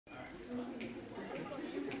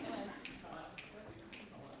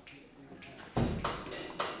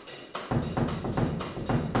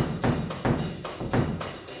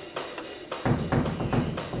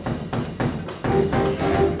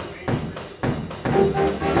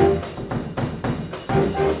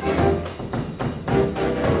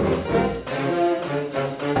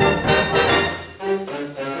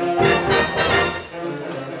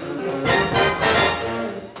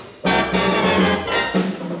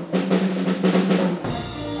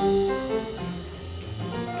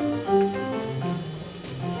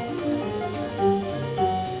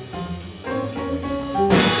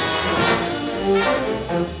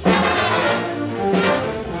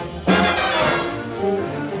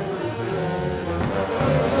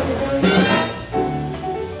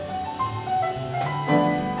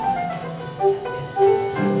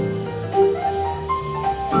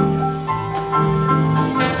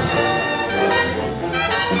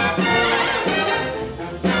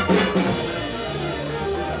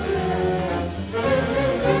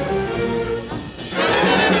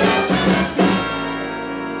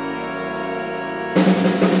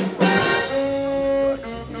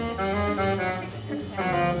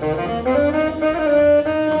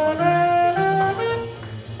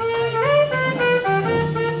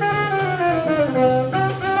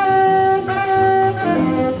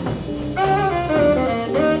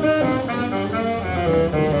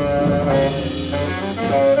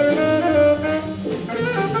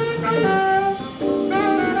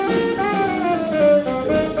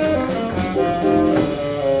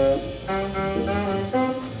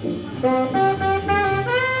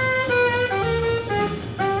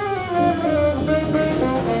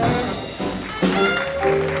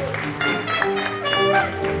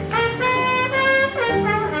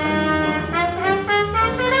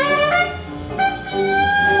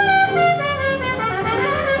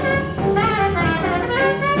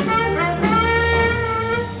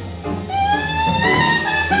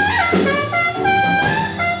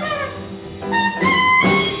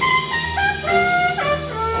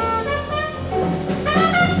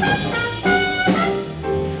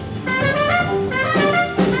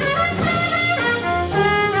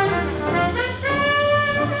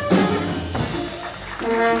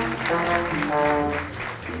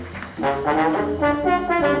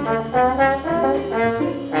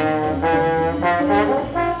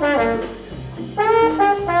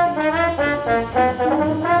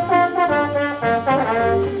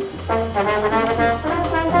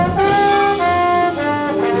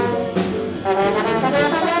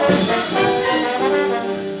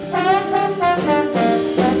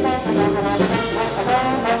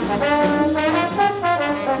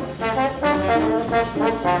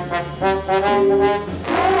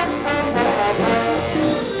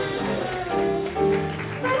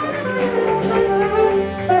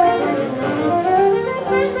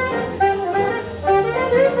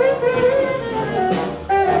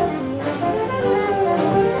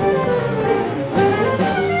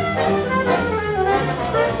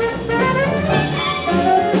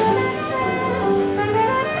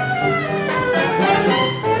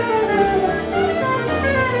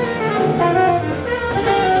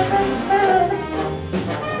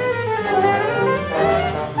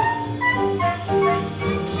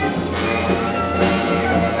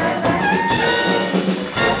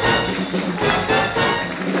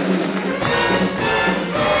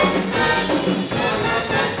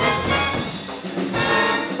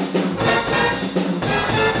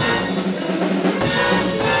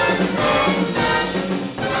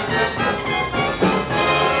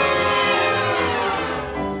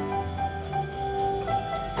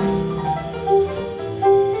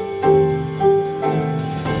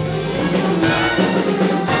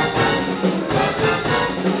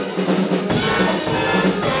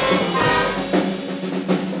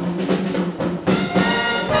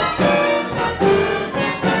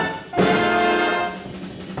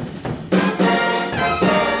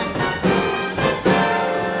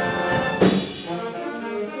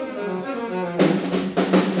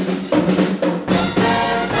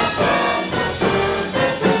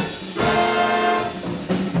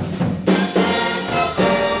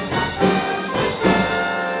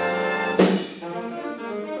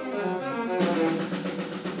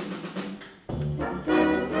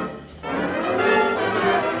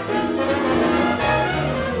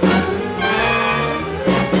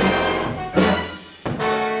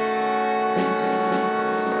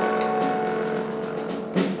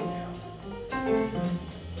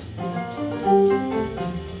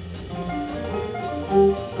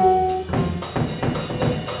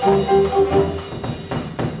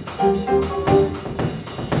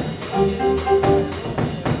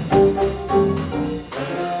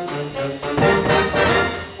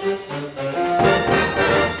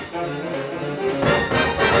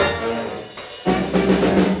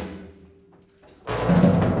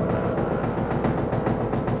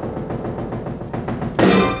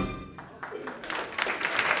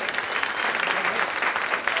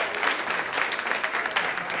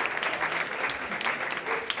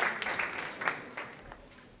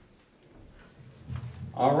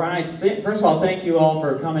All right. First of all, thank you all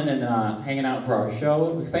for coming and hanging out for our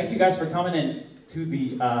show. Thank you guys for coming in to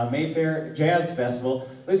the Mayfair Jazz Festival.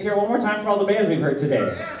 Let's hear it one more time for all the bands we've heard today. A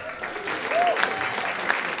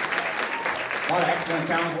lot of excellent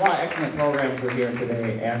talent, a lot of excellent programs were here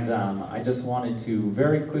today, and I just wanted to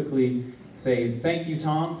very quickly say thank you,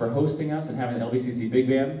 Tom, for hosting us and having the LBCC Big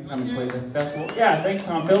Band come and play the festival. Yeah, thanks,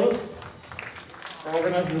 Tom Phillips, for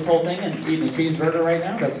organizing this whole thing and eating a cheeseburger right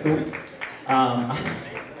now. That's cool.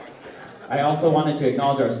 I also wanted to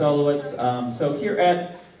acknowledge our soloists. So here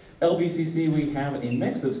at LBCC, we have a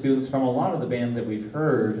mix of students from a lot of the bands that we've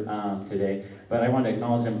heard today, but I want to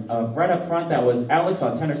acknowledge them. Right up front, that was Alex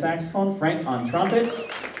on tenor saxophone, Frank on trumpet,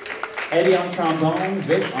 Eddie on trombone,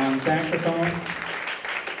 Vic on saxophone.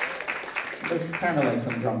 There's kind of like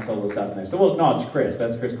some drum solo stuff in there. So we'll acknowledge Chris.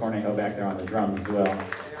 That's Chris Cornejo back there on the drums as well.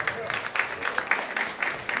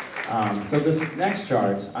 So this next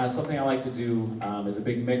chart, something I like to do is a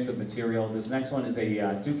big mix of material. This next one is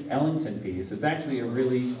a Duke Ellington piece. It's actually a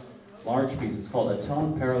really large piece. It's called A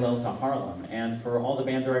Tone Parallel to Harlem. And for all the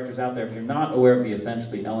band directors out there, if you're not aware of the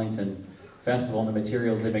Essentially Ellington Festival and the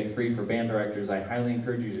materials they make free for band directors, I highly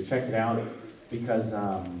encourage you to check it out because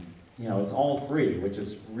you know, it's all free, which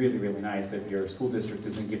is really, really nice if your school district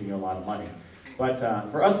isn't giving you a lot of money. But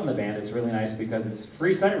for us in the band, it's really nice because it's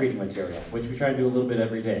free sight reading material, which we try to do a little bit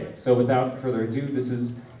every day. So without further ado, this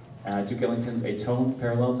is Duke Ellington's A Tone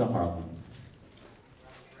Parallel to Harlem.